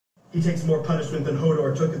He takes more punishment than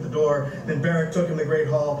Hodor took at the door, than Beric took in the Great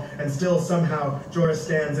Hall, and still somehow Jorah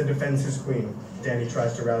stands and defends his queen. Dany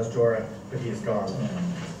tries to rouse Jorah, but he is gone.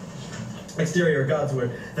 Exterior Godswood,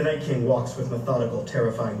 the Night King walks with methodical,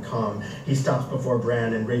 terrifying calm. He stops before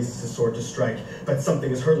Bran and raises his sword to strike, but something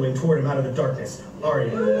is hurtling toward him out of the darkness. Arya.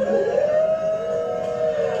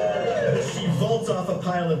 She vaults off a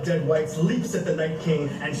pile of dead whites, leaps at the Night King,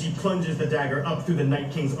 and she plunges the dagger up through the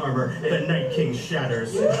Night King's armor. The Night King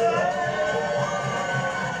shatters.